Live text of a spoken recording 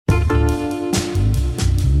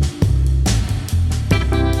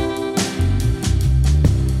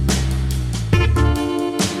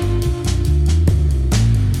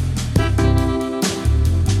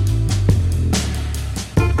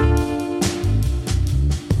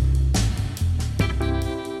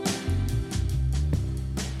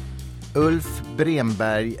Ulf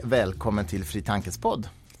Bremberg, välkommen till Fri Tankes podd.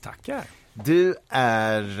 Tackar. Du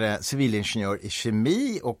är civilingenjör i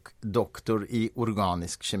kemi och doktor i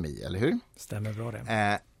organisk kemi, eller hur? Stämmer bra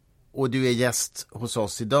det. Och du är gäst hos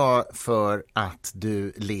oss idag för att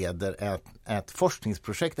du leder ett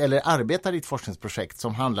forskningsprojekt, eller arbetar i ett forskningsprojekt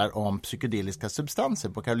som handlar om psykedeliska substanser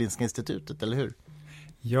på Karolinska institutet, eller hur?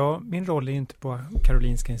 Ja, min roll är inte på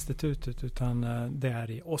Karolinska institutet utan det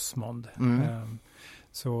är i Osmond.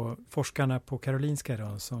 Så forskarna på Karolinska är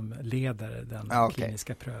de som leder den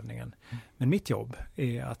kliniska prövningen. Men mitt jobb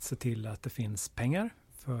är att se till att det finns pengar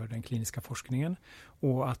för den kliniska forskningen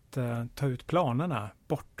och att ta ut planerna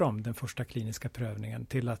bortom den första kliniska prövningen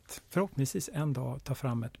till att förhoppningsvis en dag ta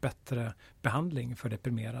fram ett bättre behandling för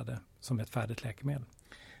deprimerade som ett färdigt läkemedel.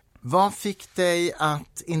 Vad fick dig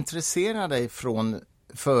att intressera dig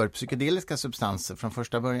för psykedeliska substanser från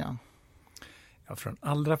första början? Ja, från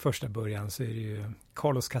allra första början så är det ju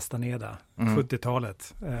Carlos Castaneda,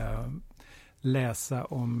 70-talet. Läsa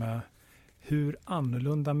om hur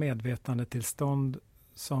annorlunda medvetandetillstånd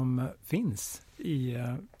som finns i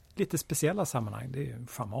lite speciella sammanhang. Det är ju en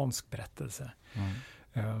schamansk berättelse.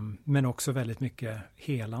 Men också väldigt mycket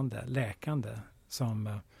helande, läkande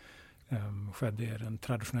som skedde i den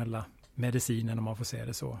traditionella medicinen, om man får säga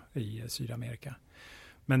det så, i Sydamerika.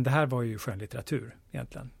 Men det här var ju skönlitteratur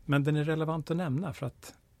egentligen. Men den är relevant att nämna för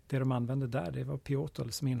att det de använde där, det var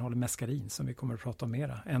piotol som innehåller meskalin som vi kommer att prata om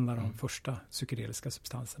mera. En av de första psykedeliska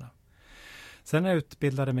substanserna. Sen när jag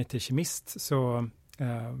utbildade mig till kemist så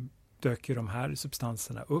dök ju de här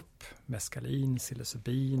substanserna upp. Meskalin,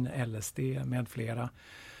 psilocybin, LSD med flera.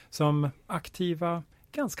 Som aktiva,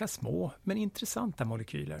 ganska små men intressanta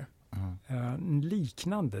molekyler.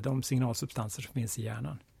 Liknande de signalsubstanser som finns i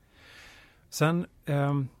hjärnan. Sen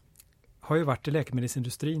har jag varit i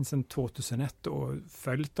läkemedelsindustrin sedan 2001 och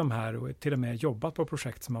följt de här och till och med jobbat på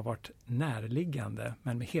projekt som har varit närliggande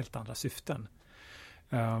men med helt andra syften.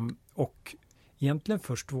 Och egentligen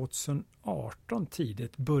först 2018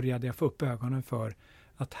 tidigt började jag få upp ögonen för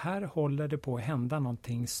att här håller det på att hända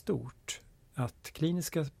någonting stort. Att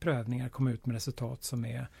kliniska prövningar kommer ut med resultat som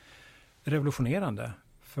är revolutionerande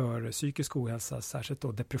för psykisk ohälsa, särskilt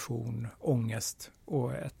då depression, ångest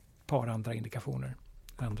och ett par andra indikationer,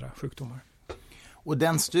 andra sjukdomar. Och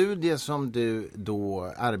den studie som du då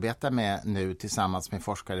arbetar med nu tillsammans med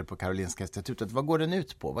forskare på Karolinska institutet, vad går den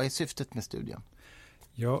ut på? Vad är syftet med studien?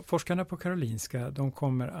 Ja, forskarna på Karolinska, de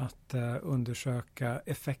kommer att undersöka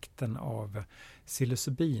effekten av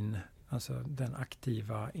psilocybin, alltså den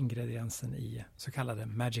aktiva ingrediensen i så kallade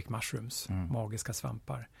magic mushrooms, magiska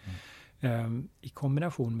svampar, i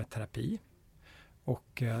kombination med terapi.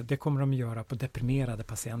 Och det kommer de att göra på deprimerade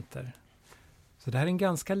patienter. Så det här är en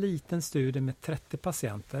ganska liten studie med 30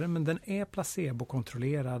 patienter, men den är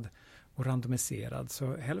placebokontrollerad och randomiserad.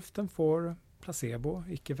 Så hälften får placebo,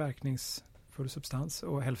 icke verkningsfull substans,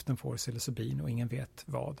 och hälften får psilocybin och ingen vet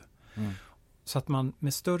vad. Så att man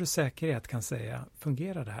med större säkerhet kan säga,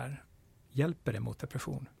 fungerar det här? Hjälper det mot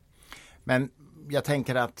depression? Men jag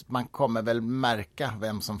tänker att man kommer väl märka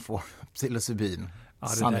vem som får psilocybin. Ja,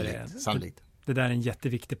 sannolikt. Det där är en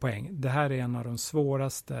jätteviktig poäng. Det här är en av de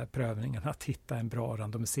svåraste prövningarna, att hitta en bra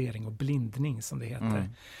randomisering och blindning som det heter.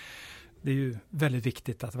 Det är ju väldigt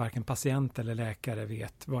viktigt att varken patient eller läkare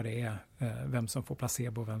vet vad det är, vem som får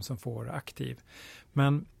placebo och vem som får aktiv.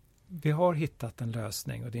 Men vi har hittat en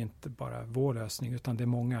lösning, och det är inte bara vår lösning utan det är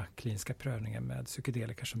många kliniska prövningar med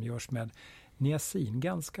psykedelika som görs med niacin,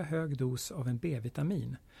 ganska hög dos av en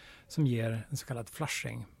B-vitamin som ger en så kallad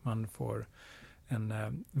flushing. Man får en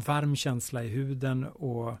varm känsla i huden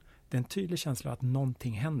och det är en tydlig känsla att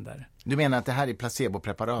någonting händer. Du menar att det här är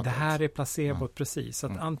placebopreparatet? Det här är placebot, precis. Så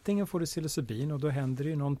att antingen får du psilocybin och då händer det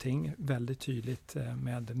ju någonting väldigt tydligt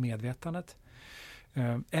med medvetandet.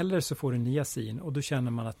 Eller så får du niacin och då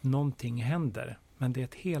känner man att någonting händer. Men det är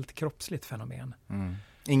ett helt kroppsligt fenomen.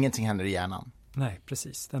 Ingenting händer i hjärnan? Nej,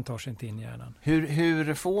 precis. Den tar sig inte in i hjärnan.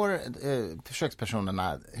 Hur får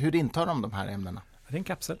försökspersonerna, hur intar de här ämnena? Det är en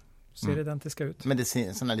kapsel. Ser identiska ut.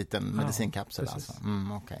 Sån här liten medicinkapsel alltså?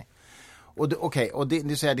 Okej. Och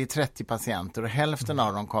du säger att det är 30 patienter och hälften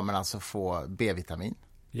av dem kommer alltså få B-vitamin.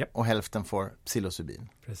 Yep. Och hälften får psilocybin.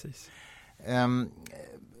 Precis.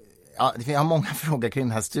 Jag har många frågor kring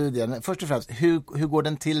den här studien. Först och främst, hur går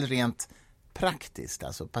den till rent praktiskt?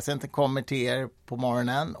 Alltså patienten kommer till er på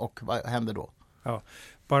morgonen och vad händer då? Ja,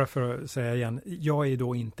 bara för att säga igen, jag är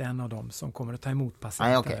då inte en av dem som kommer att ta emot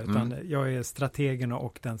patienter, utan jag är strategen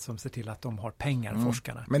och den som ser till att de har pengar,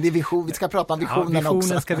 forskarna. Men det är vision, vi ska prata om visionen också.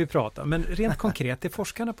 Visionen ska vi prata, men rent konkret, det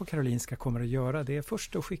forskarna på Karolinska kommer att göra, det är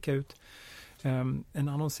först att skicka ut en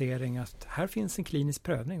annonsering att här finns en klinisk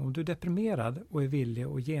prövning. Om du är deprimerad och är villig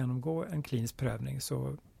att genomgå en klinisk prövning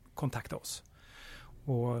så kontakta oss.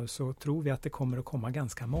 Och så tror vi att det kommer att komma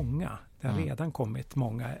ganska många. Det har redan kommit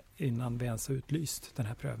många innan vi ens har utlyst den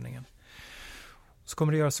här prövningen. Så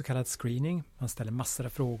kommer det göra så kallad screening. Man ställer massor av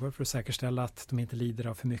frågor för att säkerställa att de inte lider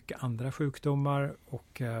av för mycket andra sjukdomar.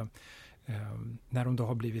 Och när de då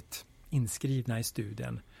har blivit inskrivna i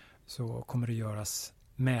studien så kommer det göras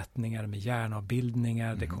mätningar med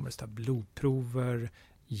hjärnavbildningar. Det kommer att stå blodprover,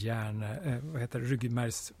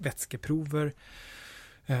 ryggmärgsvätskeprover.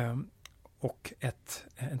 Och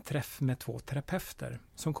en träff med 2 terapeuter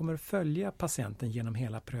som kommer att följa patienten genom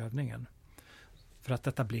hela prövningen för att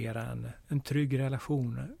etablera en trygg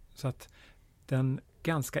relation så att den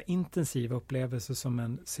ganska intensiva upplevelse som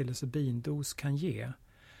en psilocybindos kan ge,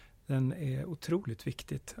 den är otroligt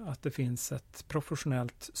viktigt att det finns ett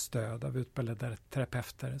professionellt stöd av utbildade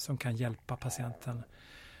terapeuter som kan hjälpa patienten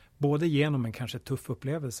både genom en kanske tuff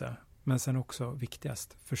upplevelse men sen också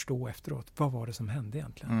viktigast förstå efteråt, vad var det som hände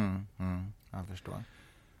egentligen? Jag förstår.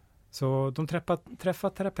 Så de träffar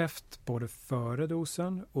terapeut både före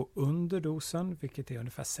dosen och under dosen, vilket är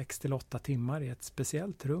ungefär 6-8 timmar i ett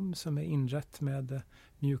speciellt rum som är inrett med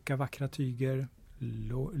mjuka vackra tyger,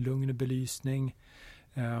 lugn belysning,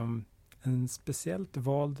 en speciellt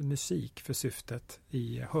vald musik för syftet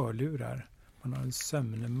i hörlurar. Man har en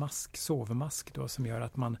sovmask då, som gör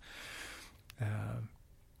att man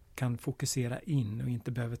kan fokusera in och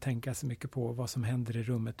inte behöver tänka så mycket på vad som händer i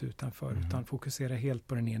rummet utanför utan fokusera helt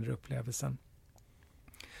på den inre upplevelsen.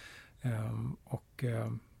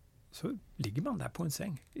 Så ligger man där på en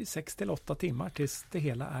säng i 6-8 timmar tills det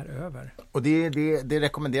hela är över. Och det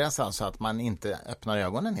rekommenderas alltså att man inte öppnar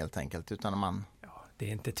ögonen helt enkelt utan man... Ja, det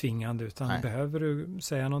är inte tvingande utan behöver du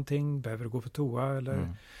säga någonting, behöver du gå på toa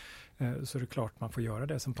eller så är det klart man får göra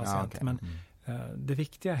det som patient. Ja, okay. Men det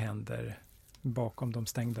viktiga händer bakom de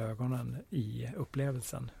stängda ögonen i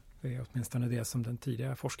upplevelsen. Det är åtminstone det som den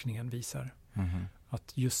tidiga forskningen visar.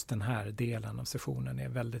 Att just den här delen av sessionen är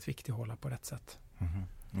väldigt viktig att hålla på rätt sätt.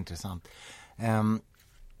 Intressant.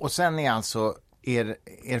 Och sen är alltså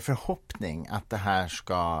er förhoppning att det här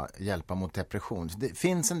ska hjälpa mot depression. Det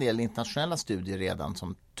finns en del internationella studier redan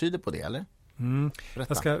som tyder på det, eller?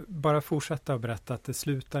 Jag ska bara fortsätta att berätta att det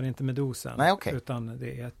slutar inte med dosen. Nej, okay. Utan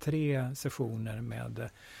det är 3 sessioner med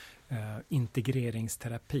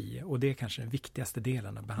integreringsterapi och det är kanske den viktigaste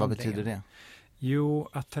delen av behandlingen. Vad betyder det? Jo,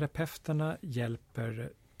 att terapeuterna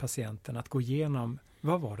hjälper patienten att gå igenom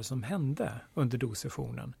vad var det som hände under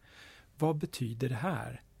dossessionen. Vad betyder det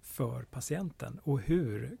här för patienten och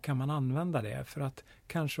hur kan man använda det för att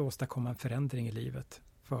kanske åstadkomma en förändring i livet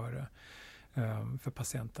för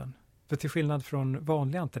patienten. För till skillnad från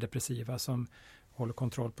vanliga antidepressiva som håller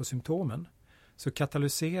kontroll på symptomen så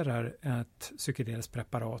katalyserar ett psykedeliskt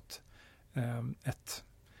preparat ett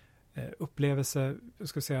upplevelse,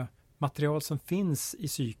 material som finns i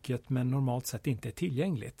psyket men normalt sett inte är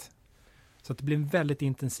tillgängligt. Så att det blir en väldigt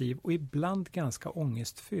intensiv och ibland ganska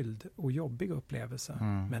ångestfylld och jobbig upplevelse.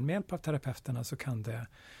 Men med hjälp av terapeuterna så kan det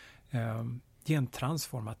ge en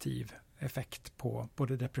transformativ effekt på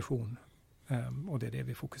både depression och det är det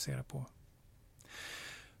vi fokuserar på.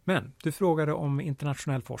 Men du frågade om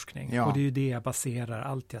internationell forskning och det är ju det jag baserar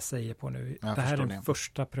allt jag säger på nu. Det här är den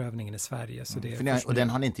första prövningen i Sverige. Så det är och den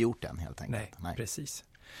har ni inte gjort än helt enkelt? Nej, precis.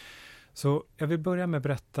 Så jag vill börja med att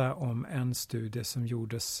berätta om en studie som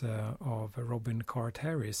gjordes av Robin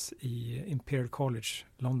Carhart-Harris i Imperial College,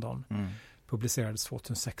 London. Publicerades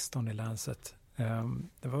 2016 i Lancet.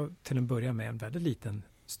 Det var till en början med en väldigt liten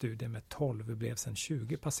studie med 12, det blev sedan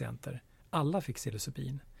 20 patienter. Alla fick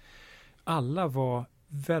psilocybin. Alla var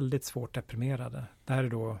väldigt svårt deprimerade. Det här är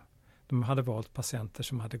då, de hade valt patienter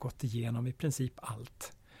som hade gått igenom i princip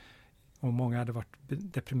allt. Och många hade varit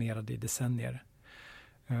deprimerade i decennier.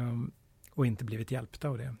 Och inte blivit hjälpta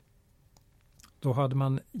av det. Då hade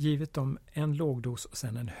man givit dem en lågdos och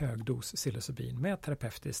sen en högdos psilocybin med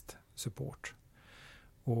terapeutiskt support.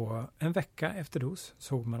 Och en vecka efter dos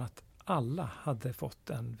såg man att alla hade fått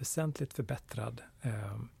en väsentligt förbättrad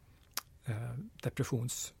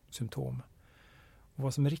depressionssymptom. Och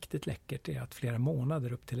vad som är riktigt läckert är att flera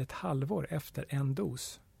månader upp till ett halvår efter en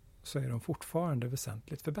dos så är de fortfarande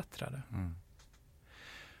väsentligt förbättrade.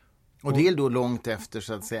 Och det är då långt efter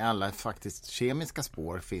så att säga alla faktiskt kemiska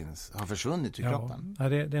spår har försvunnit ur kroppen. Ja,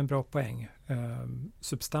 det är en bra poäng.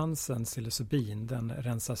 Substansen psilocybin den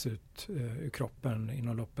rensas ut ur kroppen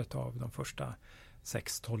inom loppet av de första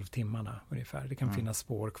 6-12 timmarna ungefär. Det kan finnas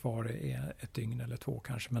spår kvar i ett dygn eller 2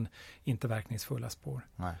 kanske, men inte verkningsfulla spår.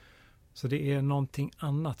 Nej. Så det är någonting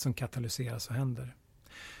annat som katalyseras och händer.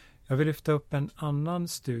 Jag vill lyfta upp en annan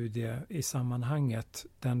studie i sammanhanget.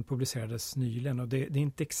 Den publicerades nyligen och det är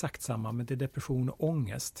inte exakt samma, men det är depression och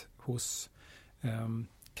ångest hos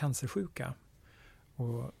cancersjuka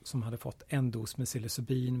och som hade fått en dos med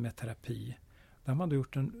psilocybin med terapi. Där man hade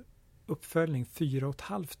gjort en uppföljning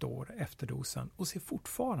 4,5 år efter dosen och ser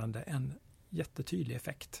fortfarande en jättetydlig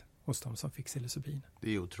effekt hos de som fick psilocybin.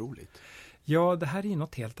 Det är otroligt. Ja, det här är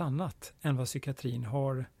något helt annat än vad psykiatrin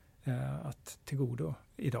har att tillgodo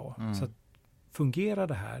idag. Så att fungerar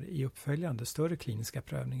det här i uppföljande större kliniska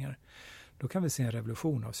prövningar, då kan vi se en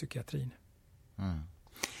revolution av psykiatrin.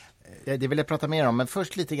 Det vill jag prata mer om, men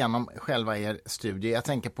först lite grann om själva er studie. Jag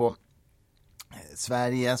tänker på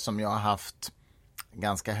Sverige som jag har haft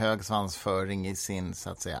ganska hög svansföring i sin så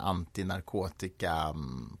att säga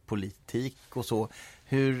antinarkotikapolitik och så.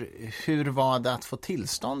 Hur var det att få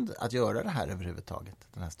tillstånd att göra det här överhuvudtaget,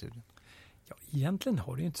 den här studien? Ja, egentligen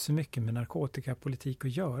har det ju inte så mycket med narkotikapolitik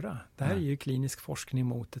att göra. Det här är ju klinisk forskning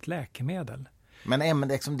mot ett läkemedel. Men ämnet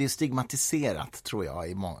liksom, det är stigmatiserat tror jag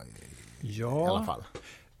i alla fall.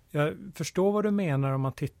 Jag förstår vad du menar om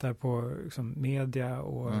man tittar på liksom, media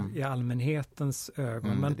och i allmänhetens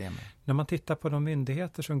ögon. Men när man tittar på de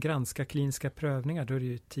myndigheter som granskar kliniska prövningar, då är det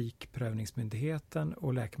ju Etikprövningsmyndigheten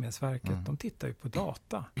och Läkemedelsverket. De tittar ju på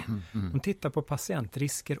data. De tittar på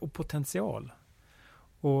patientrisker och potential.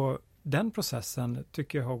 Och den processen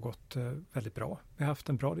tycker jag har gått väldigt bra. Vi har haft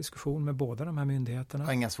en bra diskussion med båda de här myndigheterna.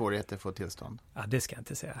 Och inga svårigheter att få tillstånd? Ja, det ska jag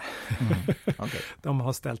inte säga. Okay. De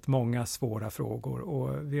har ställt många svåra frågor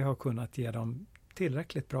och vi har kunnat ge dem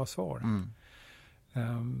tillräckligt bra svar.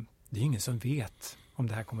 Det är ingen som vet om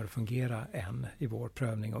det här kommer att fungera än i vår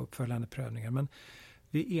prövning och uppföljande prövningar. Men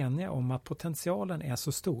vi är eniga om att potentialen är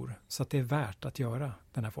så stor så att det är värt att göra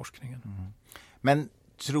den här forskningen. Men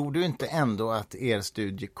tror du inte ändå att er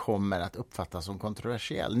studie kommer att uppfattas som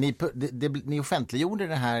kontroversiell? Ni offentliggjorde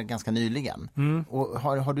det här ganska nyligen. Och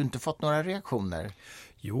har du inte fått några reaktioner?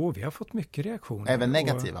 Jo, vi har fått mycket reaktioner. Även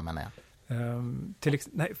negativa menar jag.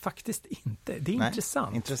 Nej, faktiskt inte. Det är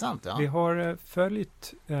intressant. Intressant, ja. Vi har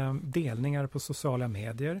följt delningar på sociala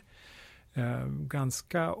medier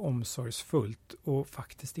ganska omsorgsfullt och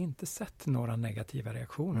faktiskt inte sett några negativa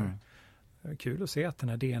reaktioner. Kul att se att den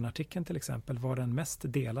här DN-artikeln till exempel var den mest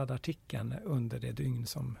delade artikeln under det dygn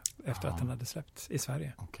som efter att den hade släppts i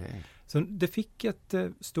Sverige. Okay. Så det fick ett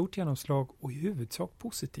stort genomslag och i huvudsak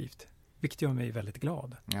positivt, vilket gör mig väldigt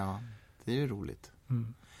glad. Ja, det är ju roligt.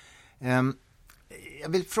 Jag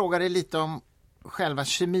vill fråga dig lite om själva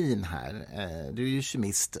kemin här. Du är ju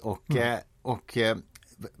kemist och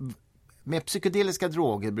med psykedeliska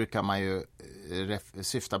droger brukar man ju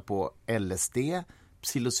syfta på LSD,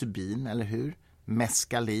 psilocybin, eller hur?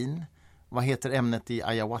 Meskalin. Vad heter ämnet i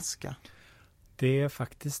ayahuasca? Det är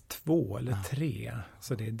faktiskt 2 eller 3.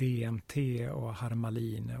 Så det är DMT och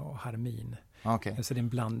harmalin och harmin. Okay. Så det är en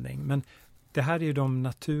blandning. Men det här är ju de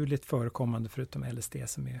naturligt förekommande förutom LSD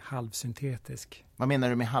som är halvsyntetisk. Vad menar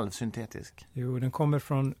du med halvsyntetisk? Jo, den kommer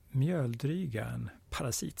från mjöldryga, en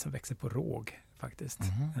parasit som växer på råg faktiskt.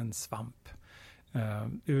 En svamp.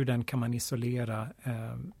 Ur den kan man isolera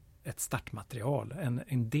ett startmaterial,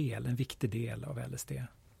 en viktig del av LSD.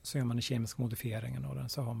 Så gör man en kemisk modifieringen av den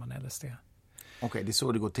så har man LSD. Okej, det är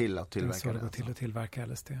så det går till att tillverka det? Det är så det går till att tillverka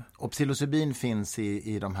LSD. Och psilocybin finns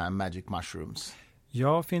i de här magic mushrooms?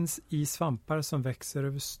 Ja, finns i svampar som växer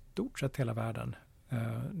över stort sett hela världen.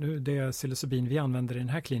 Nu det psilocybin vi använder i den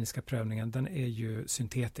här kliniska prövningen, den är ju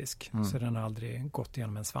syntetisk. Så den har aldrig gått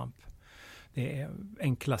igenom en svamp. Det är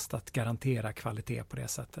enklast att garantera kvalitet på det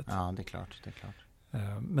sättet. Ja, det är klart.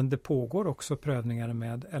 Men det pågår också prövningar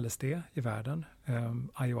med LSD i världen.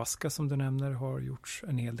 Ayahuasca som du nämner har gjorts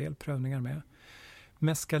en hel del prövningar med.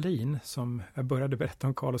 Meskalin som jag började berätta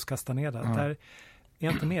om Carlos Castaneda. Där är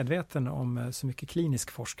jag inte medveten om så mycket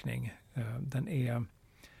klinisk forskning. Den är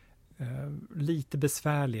lite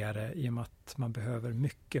besvärligare i och med att man behöver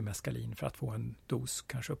mycket meskalin för att få en dos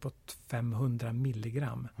kanske uppåt 500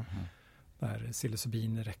 milligram. Där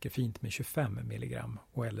psilocybin räcker fint med 25 milligram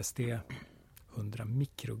och LSD 100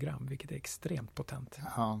 mikrogram, vilket är extremt potent.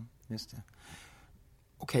 Ja, just det.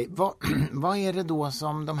 Okej, vad är det då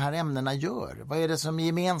som de här ämnena gör? Vad är det som är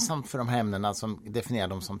gemensamt för de här ämnena som definierar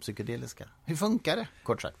dem som psykedeliska? Hur funkar det,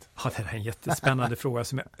 kort sagt? Ja, det är en jättespännande fråga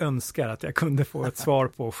som jag önskar att jag kunde få ett svar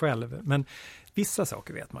på själv. Men vissa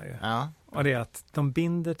saker vet man ju. Ja. Och det är att de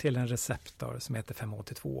binder till en receptor som heter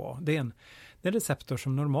 5-HT2A. Det är en receptor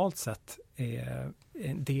som normalt sett är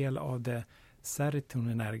en del av det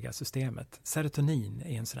serotoninerga systemet. Serotonin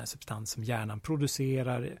är en sån här substans som hjärnan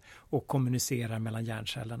producerar och kommunicerar mellan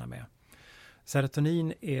hjärncellerna med.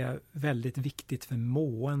 Serotonin är väldigt viktigt för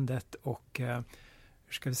måendet och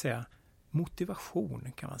hur ska vi säga,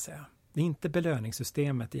 motivation kan man säga. Det är inte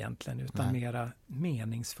belöningssystemet egentligen utan mera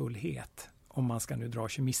meningsfullhet. Om man ska nu dra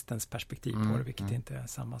kemistens perspektiv på det, vilket inte är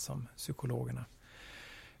samma som psykologerna.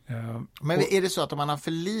 Men är det så att om man har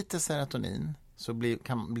för lite serotonin så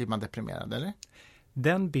blir man deprimerad, eller?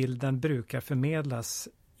 Den bilden brukar förmedlas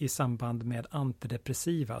i samband med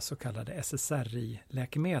antidepressiva, så kallade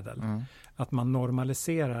SSRI-läkemedel. Att man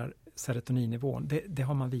normaliserar serotoninnivån. Det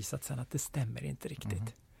har man visat sen att det stämmer inte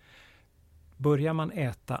riktigt. Börjar man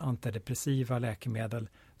äta antidepressiva läkemedel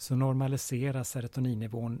så normaliseras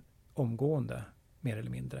serotoninnivån omgående, mer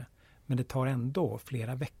eller mindre. Men det tar ändå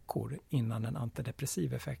flera veckor innan en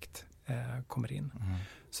antidepressiv effekt kommer in.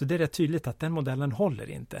 Så det är rätt tydligt att den modellen håller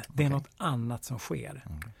inte. Det är något annat som sker.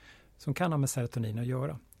 Som kan ha med serotonin att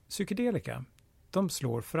göra. Psykedelika, de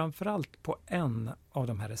slår framförallt på en av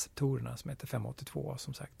de här receptorerna som heter 5-HT2A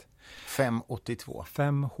som sagt. 5-82.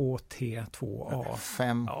 5-HT2A.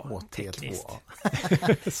 5-HT2A.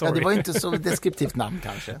 Ja, det var inte så deskriptivt namn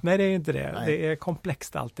kanske. Nej, det är inte det. Nej. Det är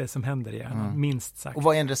komplext allt det som händer i hjärnan, minst sagt. Och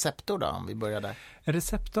vad är en receptor då, om vi börjar där? En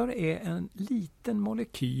receptor är en liten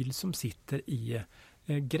molekyl som sitter i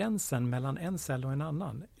gränsen mellan en cell och en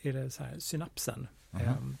annan. Är det så här, synapsen.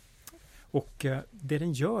 Och det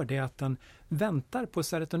den gör det är att den väntar på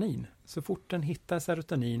serotonin. Så fort den hittar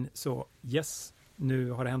serotonin så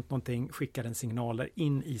nu har det hänt någonting, skickar den signaler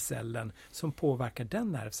in i cellen som påverkar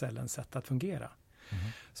den nervcellens sätt att fungera.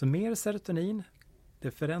 Så mer serotonin,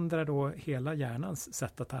 det förändrar då hela hjärnans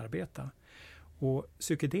sätt att arbeta. Och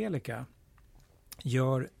psykedelika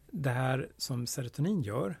gör det här som serotonin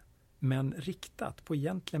gör, men riktat på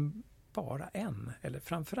egentligen bara eller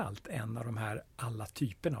framförallt en av de här alla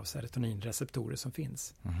typerna av serotoninreceptorer som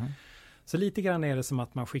finns. Så lite grann är det som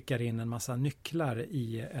att man skickar in en massa nycklar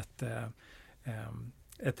i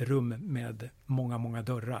ett rum med många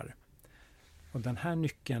dörrar. Och den här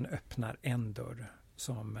nyckeln öppnar en dörr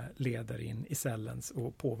som leder in i cellens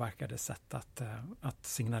och påverkar det sätt att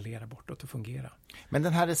signalera bortåt och fungera. Men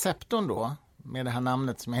den här receptorn då, med det här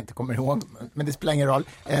namnet som jag inte kommer ihåg, men det spelar ingen roll.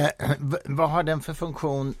 Vad har den för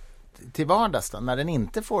funktion till vardags då, när den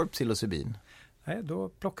inte får psilocybin? Nej, då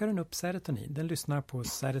plockar den upp serotonin. Den lyssnar på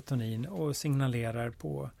serotonin och signalerar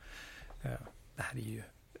på... det här är ju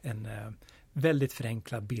en väldigt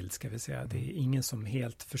förenklad bild ska vi säga. Det är ingen som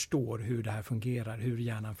helt förstår hur det här fungerar, hur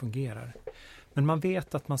hjärnan fungerar. Men man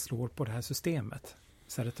vet att man slår på det här systemet,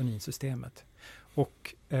 serotoninsystemet.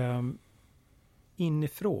 Och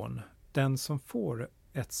inifrån den som får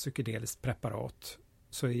ett psykedeliskt preparat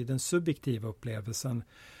så är den subjektiva upplevelsen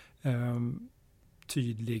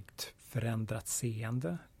tydligt förändrat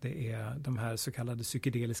seende. Det är de här så kallade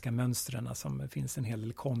psykedeliska mönstren som finns en hel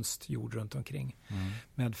del konst gjord runt omkring.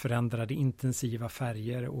 Med förändrade intensiva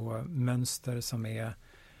färger och mönster som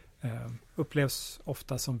upplevs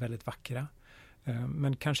ofta som väldigt vackra.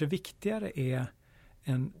 Men kanske viktigare är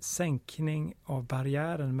en sänkning av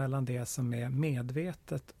barriären mellan det som är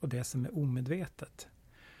medvetet och det som är omedvetet.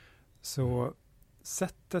 Så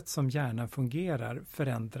sättet som hjärnan fungerar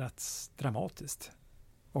förändrats dramatiskt.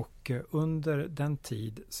 Och under den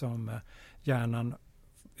tid som hjärnan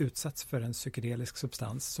utsätts för en psykedelisk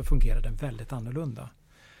substans så fungerar den väldigt annorlunda.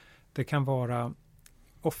 Det kan vara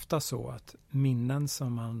ofta så att minnen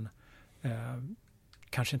som man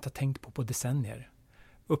kanske inte har tänkt på decennier,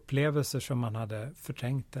 upplevelser som man hade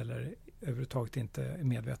förträngt eller överhuvudtaget inte är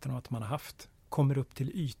medveten om att man har haft, kommer upp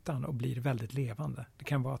till ytan och blir väldigt levande. Det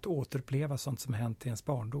kan vara att återuppleva sånt som hänt i ens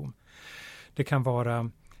barndom. Det kan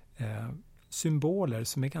vara symboler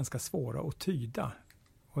som är ganska svåra att tyda.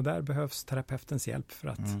 Och där behövs terapeutens hjälp för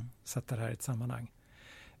att sätta det här i ett sammanhang.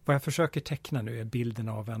 Vad jag försöker teckna nu är bilden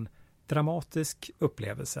av en dramatisk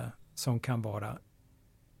upplevelse som kan vara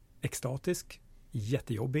extatisk,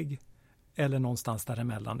 jättejobbig eller någonstans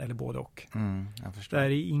däremellan eller både och. Jag förstår. Det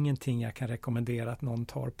är ingenting jag kan rekommendera att någon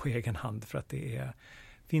tar på egen hand för att det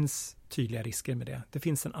finns tydliga risker med det. Det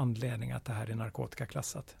finns en anledning att det här är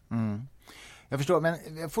narkotikaklassat. Jag förstår,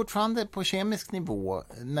 men fortfarande på kemisk nivå,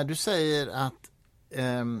 när du säger att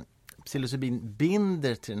psilocybin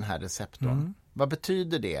binder till den här receptorn, vad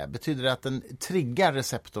betyder det? Betyder det att den triggar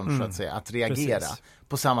receptorn så att säga, att reagera? Precis.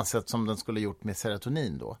 På samma sätt som den skulle gjort med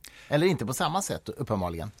serotonin då? Eller inte på samma sätt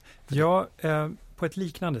uppenbarligen? Ja, på ett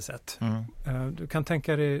liknande sätt. Du kan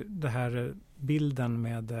tänka dig det här bilden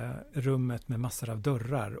med rummet med massor av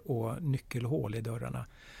dörrar och nyckelhål i dörrarna.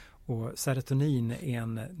 Och serotonin är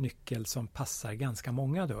en nyckel som passar ganska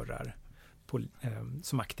många dörrar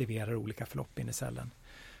som aktiverar olika förlopp in i cellen.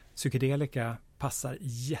 Psykedelika passar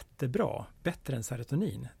jättebra, bättre än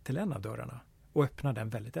serotonin, till en av dörrarna och öppnar den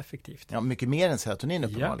väldigt effektivt. Ja, mycket mer än serotonin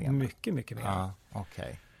uppenbarligen. Ja, mycket mer.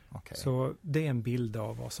 Okay. Okay. Så det är en bild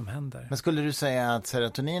av vad som händer. Men skulle du säga att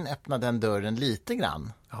serotonin öppnar den dörren lite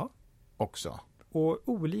grann? Ja. Också? Och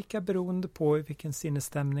olika beroende på vilken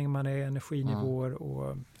sinnesstämning man är, energinivåer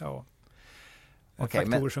och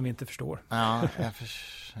faktorer som vi inte förstår. Ja,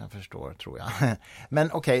 jag förstår tror jag.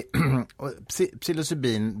 Men okej,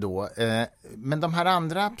 psilocybin då. Men de här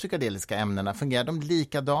andra psykedeliska ämnena, fungerar de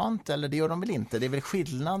likadant eller det gör de väl inte? Det är väl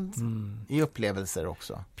skillnad i upplevelser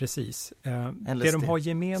också? Precis. Det de har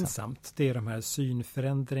gemensamt, det är de här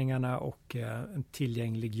synförändringarna och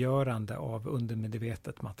tillgängliggörande av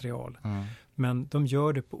undermedvetet material. Men de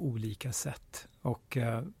gör det på olika sätt. Och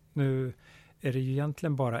nu är det ju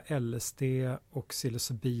egentligen bara LSD och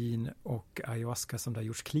psilocybin och ayahuasca som det har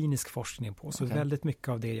gjorts klinisk forskning på. Så väldigt mycket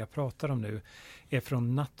av det jag pratar om nu är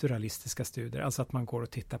från naturalistiska studier. Alltså att man går och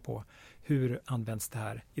tittar på hur används det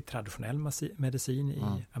här i traditionell medicin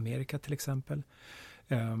i Amerika till exempel.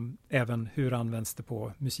 Även hur används det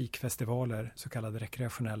på musikfestivaler, så kallad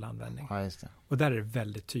rekreationell användning. Ja, just det. Och där är det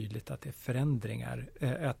väldigt tydligt att det är förändringar,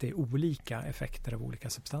 att det är olika effekter av olika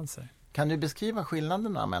substanser. Kan du beskriva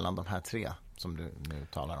skillnaderna mellan de här tre som du nu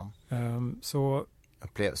talar om?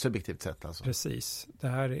 Subjektivt sett alltså. Precis. Det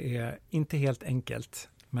här är inte helt enkelt,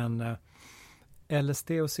 men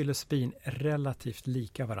LSD och psilocybin är relativt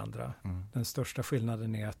lika varandra. Den största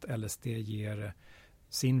skillnaden är att LSD ger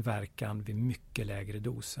sin verkan vid mycket lägre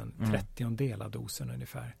dosen, 30-del av dosen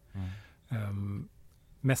ungefär.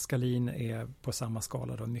 Meskalin är på samma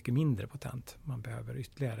skala då mycket mindre potent. Man behöver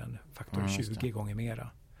ytterligare en faktor 20 gånger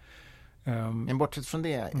mera. Men bortsett från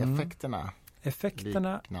det,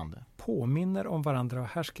 effekterna liknande. Påminner om varandra. Och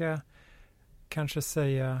här ska jag kanske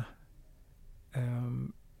säga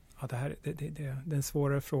det är en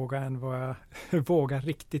svårare fråga än vad jag vågar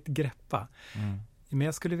riktigt greppa. Men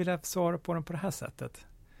jag skulle vilja svara på den på det här sättet.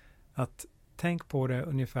 Att tänk på det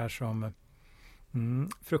ungefär som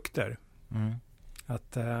frukter.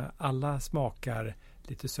 Att alla smakar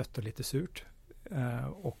lite sött och lite surt.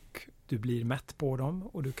 Och du blir mätt på dem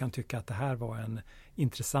och du kan tycka att det här var en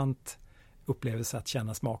intressant upplevelse att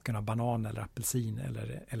känna smaken av banan eller apelsin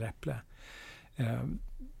eller äpple.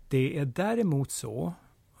 Det är däremot så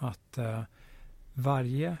att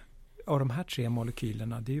varje av de här tre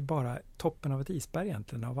molekylerna, det är ju bara toppen av ett isberg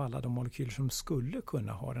egentligen av alla de molekyler som skulle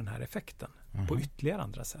kunna ha den här effekten på ytterligare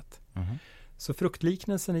andra sätt. Så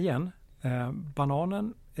fruktliknelsen igen,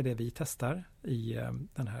 bananen är det vi testar i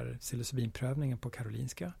den här psilocybinprövningen på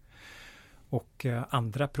Karolinska. Och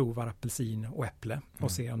andra provar apelsin och äpple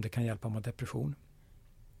och ser om det kan hjälpa mot depression.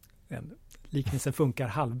 Liknelsen funkar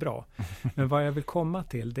halvbra. Men vad jag vill komma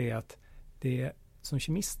till det är att som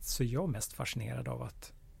kemist så är jag mest fascinerad av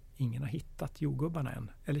att ingen har hittat jordgubbarna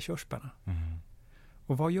än, eller körsbärna.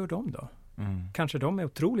 Och vad gör de då? Kanske de är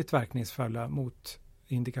otroligt verkningsfulla mot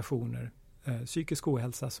indikationer, psykisk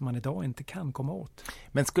ohälsa som man idag inte kan komma åt.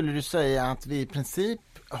 Men skulle du säga att vi i princip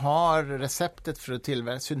har receptet för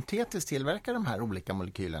att syntetiskt tillverka de här olika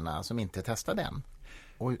molekylerna som inte är testade än?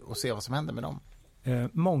 Och se vad som händer med dem?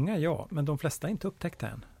 Många ja, men de flesta är inte upptäckta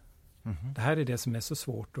än. Det här är det som är så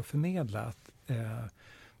svårt att förmedla. Att,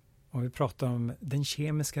 om vi pratar om den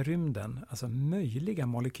kemiska rymden, alltså möjliga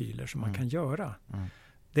molekyler som man kan göra.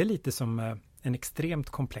 Det är lite som en extremt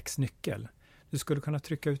komplex nyckel. Du skulle kunna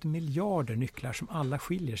trycka ut miljarder nycklar som alla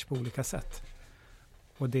skiljer sig på olika sätt.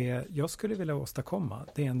 Och det jag skulle vilja åstadkomma,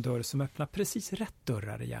 det är en dörr som öppnar precis rätt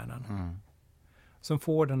dörrar i hjärnan. Som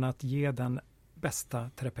får den att ge den bästa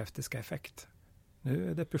terapeutiska effekt. Nu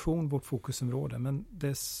är depression vårt fokusområde, men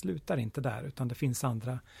det slutar inte där, utan det finns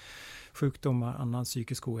andra sjukdomar, annan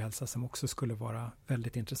psykisk ohälsa som också skulle vara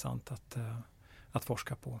väldigt intressant att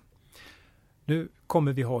forska på. Nu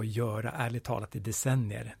kommer vi ha att göra, ärligt talat, i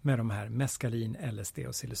decennier med de här meskalin, LSD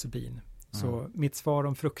och psilocybin. Så mitt svar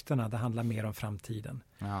om frukterna, det handlar mer om framtiden.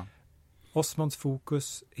 Osmonds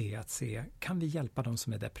fokus är att se, kan vi hjälpa de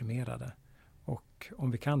som är deprimerade? Och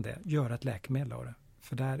om vi kan det, göra ett läkemedel av det.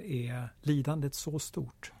 För där är lidandet så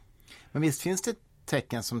stort. Men visst finns det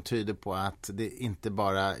tecken som tyder på att det inte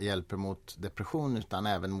bara hjälper mot depression utan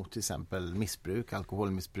även mot till exempel missbruk,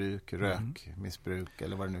 alkoholmissbruk, rökmissbruk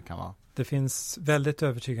eller vad det nu kan vara? Det finns väldigt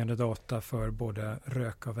övertygande data för både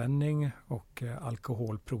rökavvänjning och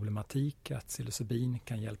alkoholproblematik, att psilocybin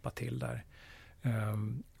kan hjälpa till där.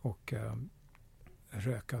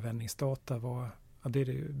 Rökavvänjningsdata det är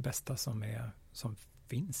det bästa som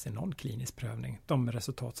finns i någon klinisk prövning. De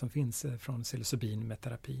resultat som finns från psilocybin med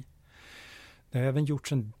terapi. Det har även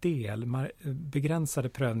gjorts en del begränsade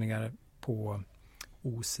prövningar på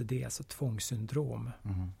OCD, alltså tvångssyndrom.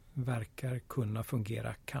 Verkar kunna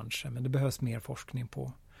fungera kanske, men det behövs mer forskning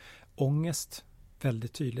på ångest,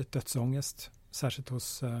 väldigt tydligt dödsångest, särskilt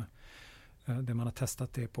hos där man har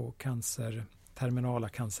testat det på terminala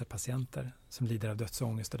cancerpatienter som lider av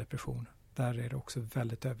dödsångest och depression. Där är det också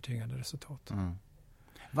väldigt övertygande resultat. Mm.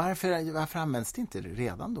 Varför används det inte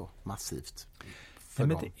redan då massivt? Men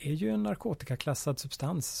det är ju en narkotikaklassad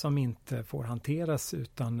substans som inte får hanteras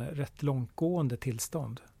utan rätt långtgående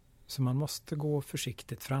tillstånd. Så man måste gå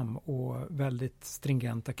försiktigt fram och väldigt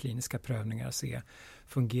stringenta kliniska prövningar se,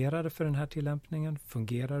 fungerar det för den här tillämpningen?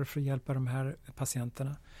 Fungerar det för att hjälpa de här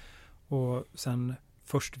patienterna? Och sen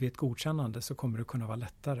först vid ett godkännande så kommer det kunna vara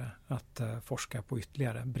lättare att forska på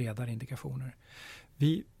ytterligare bredare indikationer.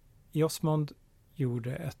 Vi i Osmond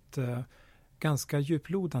gjorde ett ganska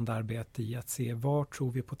djuplodande arbete i att se var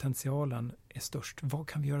tror vi potentialen är störst. Vad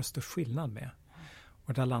kan vi göra störst skillnad med?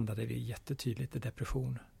 Och där landade vi jättetydligt i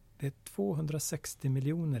depression. Det är 260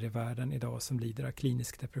 miljoner i världen idag som lider av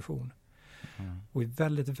klinisk depression. Mm. Och i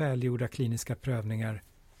väldigt välgjorda kliniska prövningar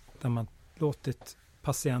där man låtit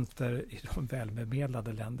patienter i de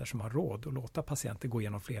välbemedlade länder som har råd att låta patienter gå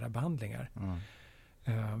igenom flera behandlingar.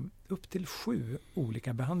 Upp till 7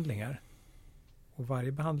 olika behandlingar. Och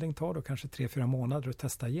varje behandling tar då kanske 3-4 månader att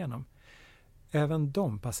testa igenom. Även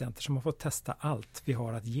de patienter som har fått testa allt vi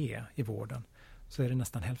har att ge i vården, så är det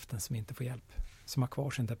nästan hälften som inte får hjälp, som har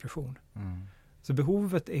kvar sin depression. Mm. Så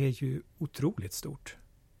behovet är ju otroligt stort.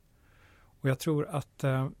 Och jag tror att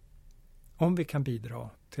om vi kan bidra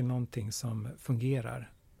till någonting som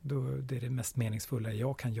fungerar, då det är det mest meningsfulla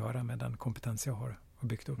jag kan göra med den kompetens jag har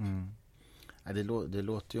byggt upp. Mm. Ja, det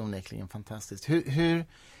låter ju onekligen fantastiskt.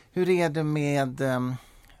 Hur är det med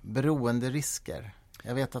beroenderisker?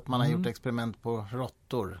 Jag vet att man har gjort experiment på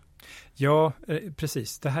råttor. Ja,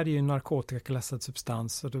 precis. Det här är ju en narkotikaklassad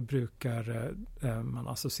substans och då brukar man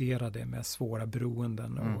associera det med svåra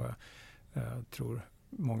beroenden och tror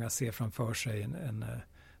många ser framför sig en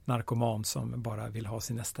narkoman som bara vill ha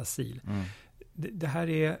sin Estasil. Det här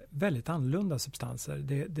är väldigt annorlunda substanser.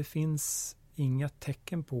 Det finns inga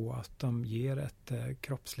tecken på att de ger ett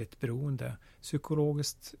kroppsligt beroende.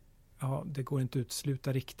 Psykologiskt, ja, det går inte att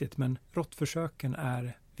utesluta riktigt, men råttförsöken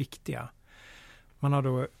är viktiga. Man har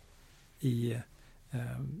då i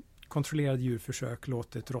kontrollerade djurförsök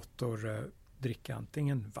låtit råttor dricka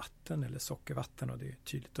antingen vatten eller sockervatten, och det är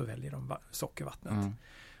tydligt att välja de sockervattnet.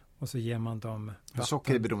 Och så ger man dem vatten.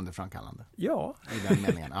 Socker är beroendeframkallande? Ja. I den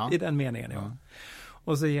meningen, ja. I den meningen, ja.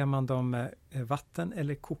 Och så ger man dem vatten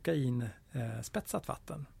eller kokain, spetsat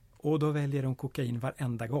vatten. Och då väljer de kokain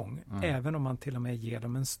varenda gång. Även om man till och med ger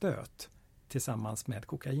dem en stöt tillsammans med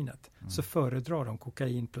kokainet. Så föredrar de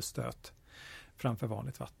kokain plus stöt framför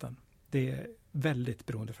vanligt vatten. Det är väldigt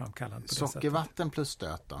beroendeframkallande på det Sockervatten sättet. plus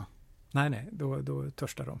stöt då? Nej, då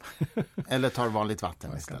törstar de. Eller tar vanligt vatten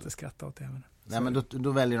istället? Jag ska inte skratta åt det. Nej, men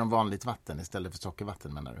då väljer de vanligt vatten istället för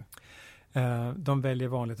sockervatten, menar du? De väljer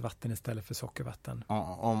vanligt vatten istället för sockervatten.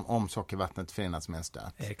 Om sockervattnet förenas med en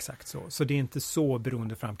stöt. Exakt så. Så det är inte så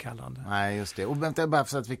beroendeframkallande. Nej, just det. Och vänta bara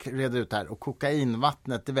för att vi reder ut här. Och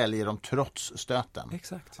kokainvattnet, det väljer de trots stöten.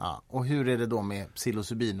 Exakt. Ja. Och hur är det då med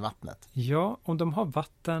psilocybinvattnet? Ja, om de har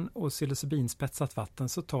vatten och psilocybinspetsat vatten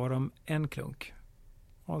så tar de en klunk.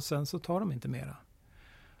 Och sen så tar de inte mera.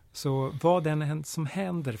 Så vad den som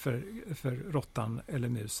händer för råttan eller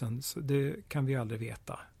musen, så det kan vi aldrig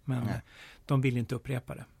veta. Men de vill inte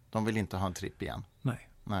upprepa det. De vill inte ha en tripp igen? Nej.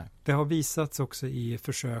 Det har visats också i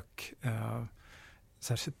försök,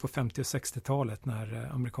 särskilt på 50- och 60-talet när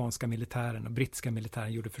amerikanska militären och brittiska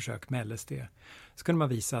militären gjorde försök med LSD. Så kunde man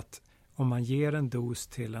visa att om man ger en dos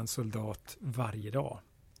till en soldat varje dag,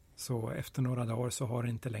 så efter några dagar så har det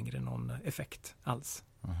inte längre någon effekt alls.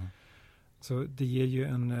 Så det ger ju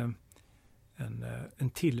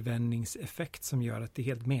en tillvänjningseffekt som gör att det är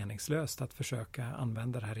helt meningslöst att försöka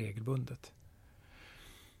använda det här regelbundet.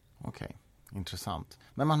 Okej, intressant.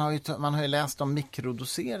 Men man har ju läst om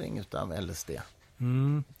mikrodosering utav LSD.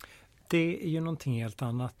 Det är ju någonting helt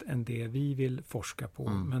annat än det vi vill forska på.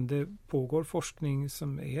 Men det pågår forskning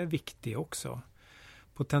som är viktig också.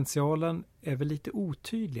 Potentialen är väl lite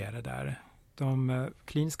otydligare där. De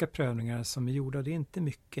kliniska prövningar som är gjorda, det är inte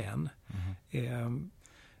mycket än.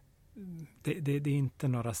 Det är inte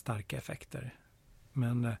några starka effekter.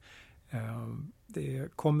 Men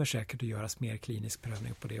det kommer säkert att göras mer klinisk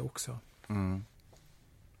prövning på det också.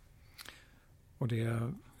 Och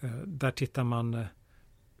där tittar man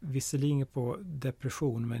visserligen på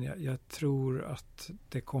depression, men jag tror att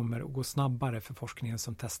det kommer att gå snabbare för forskningen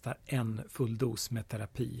som testar en full dos med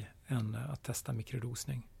terapi än att testa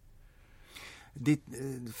mikrodosning.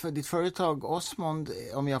 Ditt företag Osmond,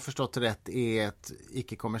 om jag har förstått det rätt, är ett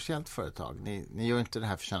icke-kommersiellt företag. Ni gör inte det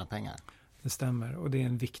här för att tjäna pengar. Det stämmer, och det är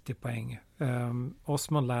en viktig poäng.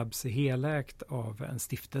 Osmond Labs är helägt av en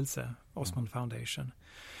stiftelse, Osmond Foundation.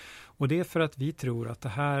 Och det är för att vi tror att det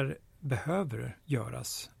här behöver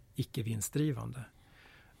göras icke vinstdrivande.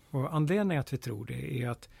 Och anledningen att vi tror det är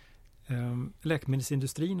att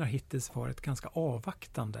läkemedelsindustrin har hittills varit ganska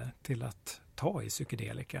avvaktande till att ta i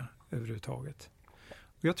psykedelika överhuvudtaget.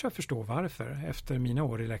 Och jag tror jag förstår varför efter mina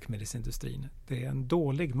år i läkemedelsindustrin. Det är en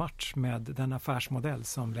dålig match med den affärsmodell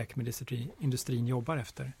som läkemedelsindustrin jobbar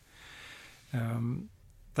efter.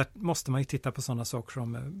 Där måste man ju titta på sådana saker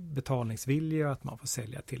som betalningsvilja, att man får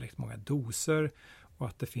sälja tillräckligt många doser och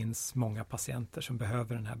att det finns många patienter som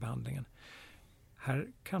behöver den här behandlingen. Här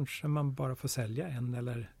kanske man bara får sälja en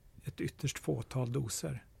eller ett ytterst fåtal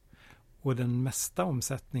doser. Och den mesta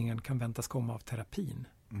omsättningen kan väntas komma av terapin.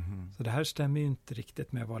 Mm. Så det här stämmer ju inte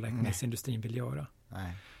riktigt med vad läkemedelsindustrin vill göra.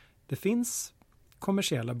 Nej. Det finns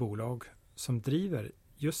kommersiella bolag som driver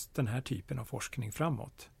just den här typen av forskning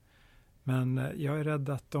framåt. Men jag är rädd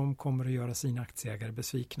att de kommer att göra sina aktieägare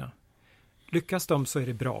besvikna. Lyckas de så är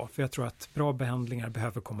det bra, för jag tror att bra behandlingar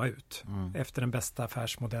behöver komma ut efter den bästa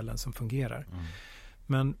affärsmodellen som fungerar. Mm.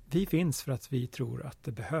 Men vi finns för att vi tror att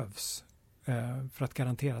det behövs för att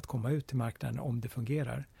garantera att komma ut till marknaden om det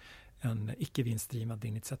fungerar. En icke-vinstdrivande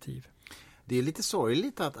initiativ. Det är lite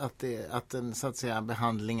sorgligt att en så att säga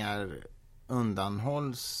behandlingar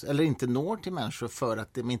undanhålls eller inte når till människor för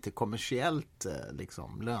att de inte är kommersiellt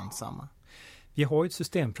lönsamma. Vi har ett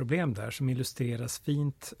systemproblem där som illustreras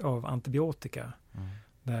fint av antibiotika.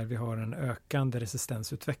 Där vi har en ökande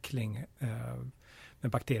resistensutveckling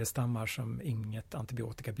med bakteriestammar som inget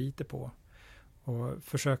antibiotika biter på. Och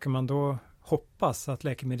försöker man då hoppas att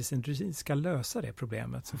läkemedelsindustrin ska lösa det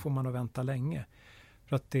problemet så får man nog vänta länge.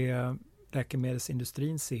 För att det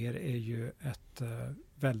läkemedelsindustrin ser är ju ett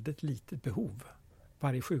väldigt litet behov.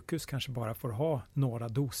 Varje sjukhus kanske bara får ha några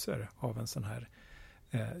doser av en sån här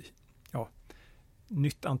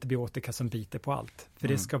nytt antibiotika som biter på allt. För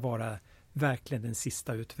det ska vara verkligen den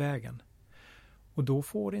sista utvägen. Och då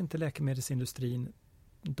får inte läkemedelsindustrin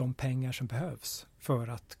de pengar som behövs för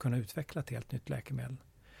att kunna utveckla ett helt nytt läkemedel.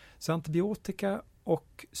 Så antibiotika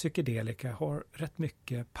och psykedelika har rätt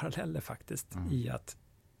mycket paralleller faktiskt i att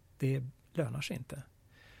det lönar sig inte.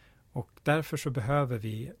 Och därför så behöver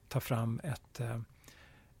vi ta fram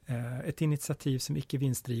ett initiativ som icke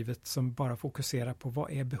vinstdrivet som bara fokuserar på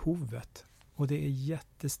vad är behovet. Och det är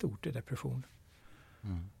jättestort i depression.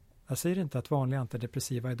 Jag säger inte att vanliga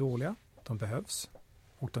antidepressiva är dåliga. De behövs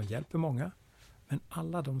och de hjälper många. Men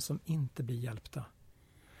alla de som inte blir hjälpta,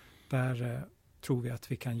 där tror vi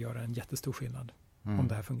att vi kan göra en jättestor skillnad om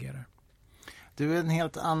det här fungerar. Du, en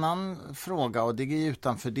helt annan fråga och det är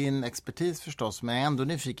utanför din expertis förstås, men jag är ändå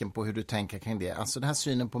nyfiken på hur du tänker kring det. Alltså den här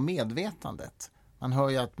synen på medvetandet. Man hör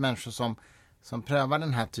ju att människor som prövar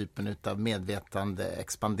den här typen av medvetande,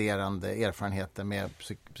 expanderande erfarenheter med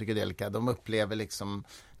psykedelika, de upplever liksom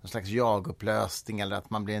någon slags jagupplösning eller att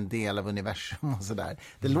man blir en del av universum och sådär.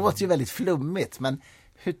 Det låter ju väldigt flummigt, men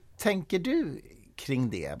hur tänker du kring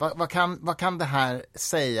det? Vad kan det här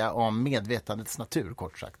säga om medvetandets natur,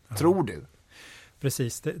 kort sagt? Tror du?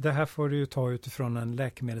 Precis, det här får du ju ta utifrån en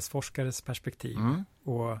läkemedelsforskares perspektiv.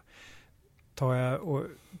 Och tar jag och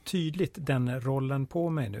tydligt den rollen på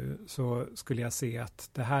mig nu så skulle jag se att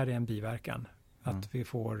det här är en biverkan. Att vi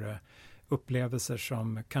får upplevelser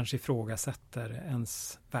som kanske ifrågasätter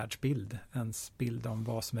ens världsbild, ens bild om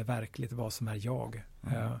vad som är verkligt, vad som är jag.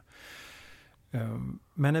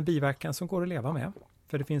 Men en biverkan som går att leva med.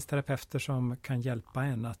 För det finns terapeuter som kan hjälpa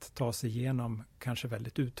en att ta sig igenom kanske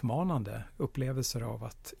väldigt utmanande upplevelser av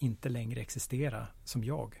att inte längre existera som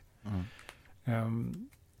jag.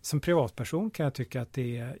 Som privatperson kan jag tycka att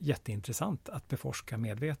det är jätteintressant att beforska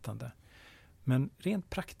medvetande. Men rent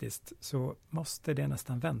praktiskt så måste det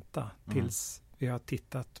nästan vänta tills vi har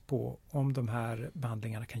tittat på om de här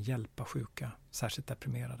behandlingarna kan hjälpa sjuka, särskilt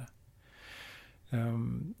deprimerade.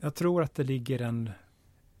 Jag tror att det ligger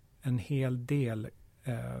en hel del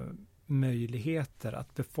möjligheter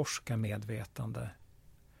att beforska medvetande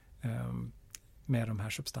med de här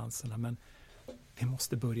substanserna. Men vi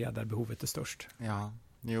måste börja där behovet är störst. Ja,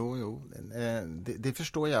 jo. Det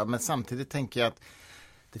förstår jag. Men samtidigt tänker jag att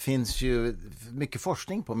det finns ju mycket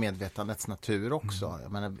forskning på medvetandets natur också.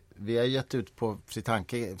 Jag menar, vi har gett ut på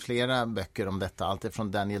Fritanke flera böcker om detta. Allt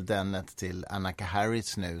från Daniel Dennett till Annika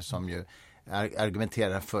Harris nu som ju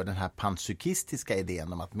argumenterar för den här panpsykistiska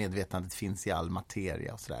idén om att medvetandet finns i all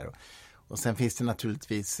materia och sådär. Och sen finns det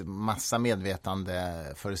naturligtvis massa medvetande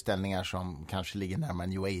föreställningar som kanske ligger närmare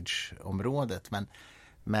New Age-området.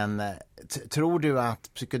 Men tror du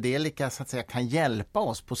att psykedelika så att säga kan hjälpa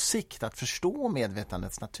oss på sikt att förstå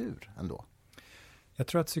medvetandets natur ändå? Jag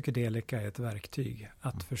tror att psykedelika är ett verktyg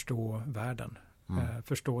att förstå världen.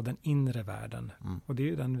 förstå den inre världen. Och det är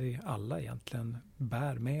ju den vi alla egentligen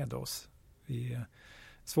bär med oss. Det är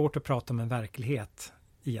svårt att prata om en verklighet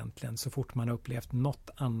egentligen så fort man har upplevt något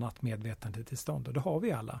annat medvetandetillstånd. Och det har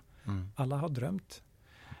vi alla. Alla har drömt.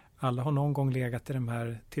 Alla har någon gång legat i de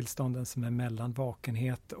här tillstånden som är mellan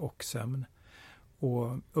vakenhet och sömn.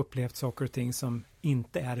 Och upplevt saker och ting som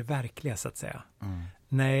inte är verkliga så att säga.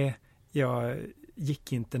 Nej, jag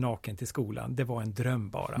gick inte naken till skolan. Det var en dröm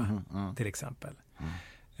bara, till exempel.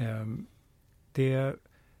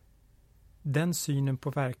 Den synen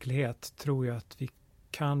på verklighet tror jag att vi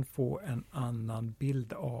kan få en annan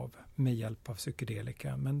bild av med hjälp av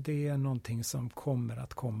psykedelika. Men det är någonting som kommer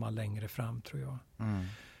att komma längre fram, tror jag.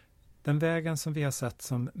 Den vägen som vi har sett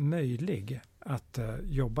som möjlig att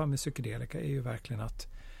jobba med psykedelika är ju verkligen att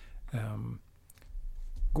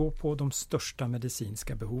gå på de största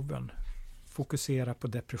medicinska behoven. Fokusera på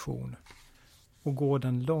depression. Och gå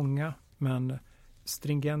den långa men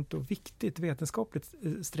stringent och viktigt vetenskapligt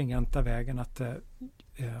stringenta vägen att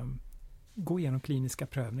gå igenom kliniska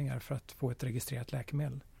prövningar för att få ett registrerat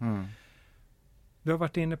läkemedel. Du har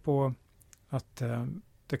varit inne på att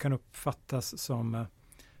det kan uppfattas som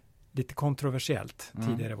lite kontroversiellt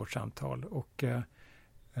tidigare i vårt samtal. Och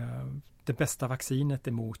det bästa vaccinet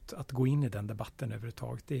emot att gå in i den debatten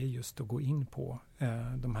överhuvudtaget, det är just att gå in på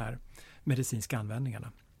de här medicinska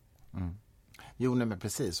användningarna. Jo, nej, men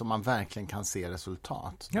precis. Om man verkligen kan se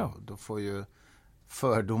resultat, ja. då får ju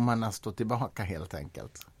fördomarna stå tillbaka helt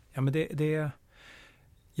enkelt. Ja, men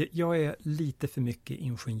jag är lite för mycket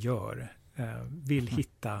ingenjör. Vill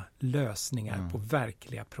hitta lösningar på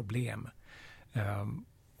verkliga problem.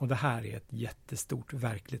 Och det här är ett jättestort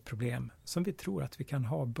verkligt problem som vi tror att vi kan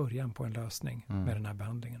ha början på en lösning med den här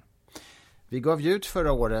behandlingen. Vi gav ut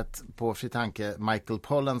förra året på Fri Tanke Michael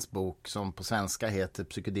Pollans bok som på svenska heter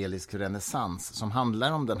Psykedelisk renässans, som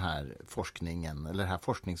handlar om den här forskningen eller det här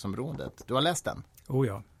forskningsområdet. Du har läst den? Oh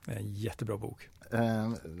ja, en jättebra bok.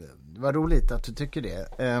 Vad roligt att du tycker det.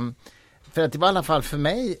 För att det var i alla fall för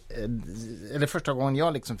mig, eller första gången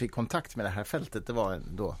jag liksom fick kontakt med det här fältet, det var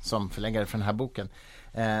då som förläggare för den här boken.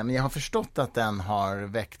 Men jag har förstått att den har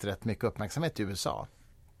väckt rätt mycket uppmärksamhet i USA.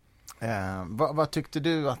 Vad tyckte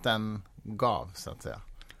du att den gav, så att säga?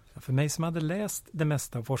 För mig som hade läst det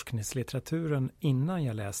mesta av forskningslitteraturen innan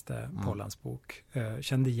jag läste Pollans bok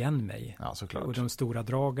kände igen mig. Ja, såklart. Och de stora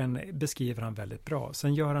dragen beskriver han väldigt bra.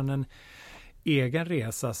 Sen gör han en egen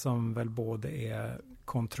resa som väl både är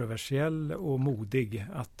kontroversiell och modig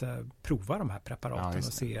att prova de här preparaten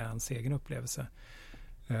och se hans egen upplevelse.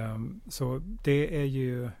 Så det är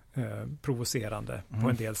ju provocerande på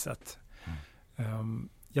en del sätt.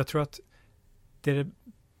 Jag tror att det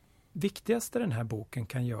viktigaste den här boken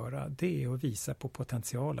kan göra, det är att visa på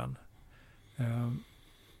potentialen.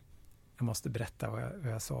 Jag måste berätta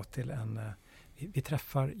vad jag sa till vi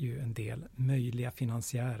träffar ju en del möjliga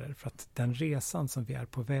finansiärer för att den resan som vi är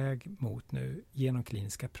på väg mot nu genom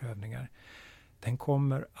kliniska prövningar, den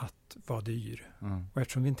kommer att vara dyr. Och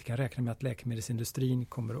eftersom vi inte kan räkna med att läkemedelsindustrin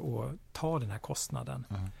kommer att ta den här kostnaden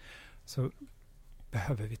så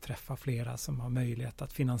behöver vi träffa flera som har möjlighet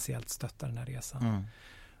att finansiellt stötta den här resan.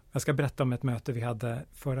 Jag ska berätta om ett möte vi hade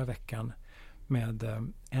förra veckan med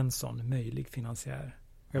en sån möjlig finansiär.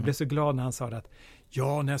 Jag blev så glad när han sa att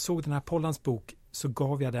när jag såg den här Pollans bok så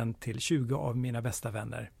gav jag den till 20 av mina bästa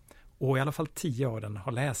vänner. Och i alla fall 10 av dem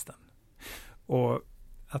har läst den. Och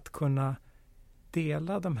att kunna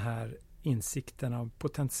dela de här insikterna av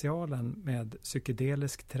potentialen med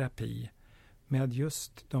psykedelisk terapi med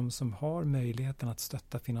just de som har möjligheten att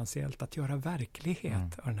stötta finansiellt, att göra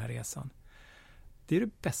verklighet av den här resan. Det är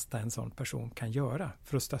det bästa en sån person kan göra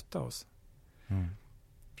för att stötta oss.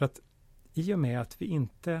 För att i och med att vi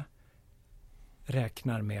inte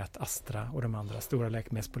räknar med att Astra och de andra stora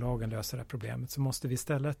läkemedelsbolagen löser det här problemet, så måste vi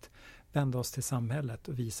istället vända oss till samhället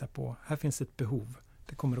och visa på, här finns ett behov.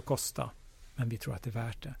 Det kommer att kosta, men vi tror att det är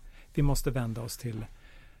värt det. Vi måste vända oss till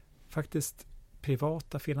faktiskt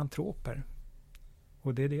privata filantroper.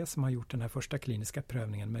 Och det är det som har gjort den här första kliniska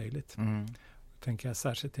prövningen möjligt. Jag tänker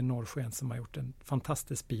särskilt till Norrsken som har gjort en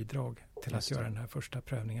fantastisk bidrag till att göra den här första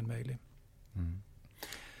prövningen möjlig.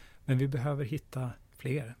 Men vi behöver hitta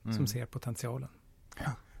fler som ser potentialen.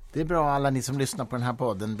 Ja. Det är bra, alla ni som lyssnar på den här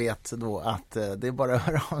podden vet då att det är bara att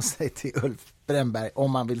höra av sig till Ulf Brännberg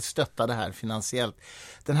om man vill stötta det här finansiellt.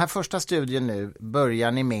 Den här första studien nu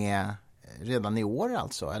börjar ni med redan i år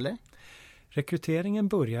alltså, eller? Rekryteringen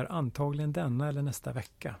börjar antagligen denna eller nästa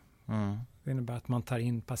vecka. Det innebär att man tar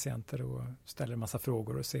in patienter och ställer en massa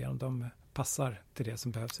frågor och ser om de passar till det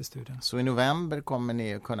som behövs i studien. Så i november kommer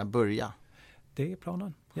ni att kunna börja? Det är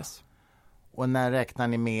planen, yes. Och när räknar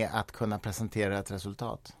ni med att kunna presentera ett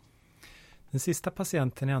resultat? Den sista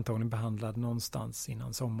patienten är antagligen behandlad någonstans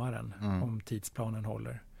innan sommaren om tidsplanen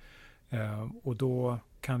håller. Och då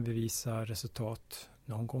kan vi visa resultat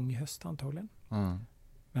någon gång i höst antagligen.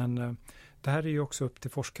 Men det här är ju också upp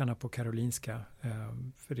till forskarna på Karolinska,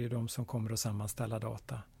 för det är de som kommer att sammanställa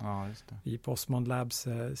data. Ja, just det. Vi på Osmond Labs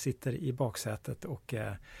sitter i baksätet och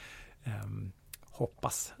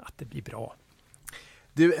hoppas att det blir bra.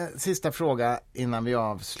 Du, sista fråga innan vi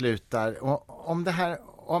avslutar.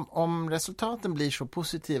 Om resultaten blir så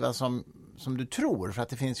positiva som du tror, för att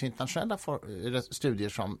det finns ju internationella studier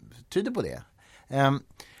som tyder på det.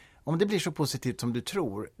 Om det blir så positivt som du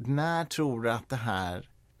tror, när tror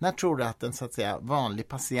du att en så att säga vanlig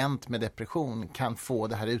patient med depression kan få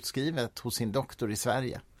det här utskrivet hos sin doktor i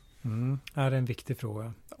Sverige? Det är en viktig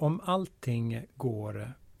fråga. Om allting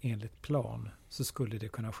går enligt plan så skulle det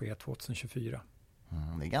kunna ske 2024.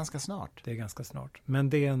 Det är ganska snart. Det är ganska snart. Men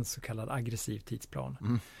det är en så kallad aggressiv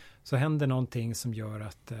tidsplan. Så händer någonting som gör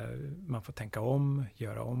att man får tänka om,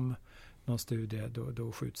 göra om någon studie,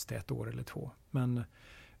 då skjuts det 1 år eller 2. Men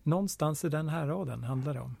någonstans i den här raden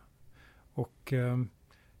handlar det om. Och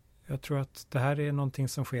jag tror att det här är någonting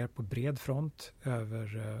som sker på bred front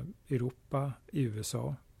över Europa, i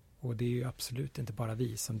USA. Och det är ju absolut inte bara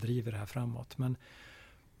vi som driver det här framåt. Men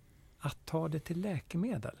att ta det till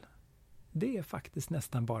läkemedel, det är faktiskt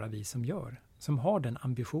nästan bara vi som har den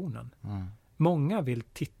ambitionen. Många vill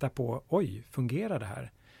titta på, fungerar det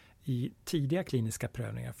här? I tidiga kliniska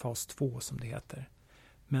prövningar, fas 2 som det heter.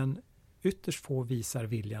 Men ytterst få visar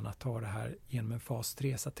viljan att ta det här genom en fas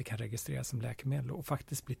 3 så att det kan registreras som läkemedel och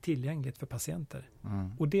faktiskt bli tillgängligt för patienter.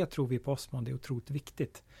 Och det tror vi på Osmond, det är otroligt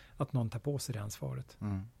viktigt att någon tar på sig det ansvaret.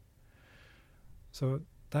 Så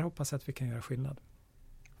där hoppas jag att vi kan göra skillnad.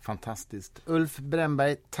 Fantastiskt. Ulf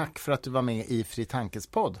Brännberg, tack för att du var med i Fri Tankes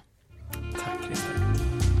podd. Tack Christer.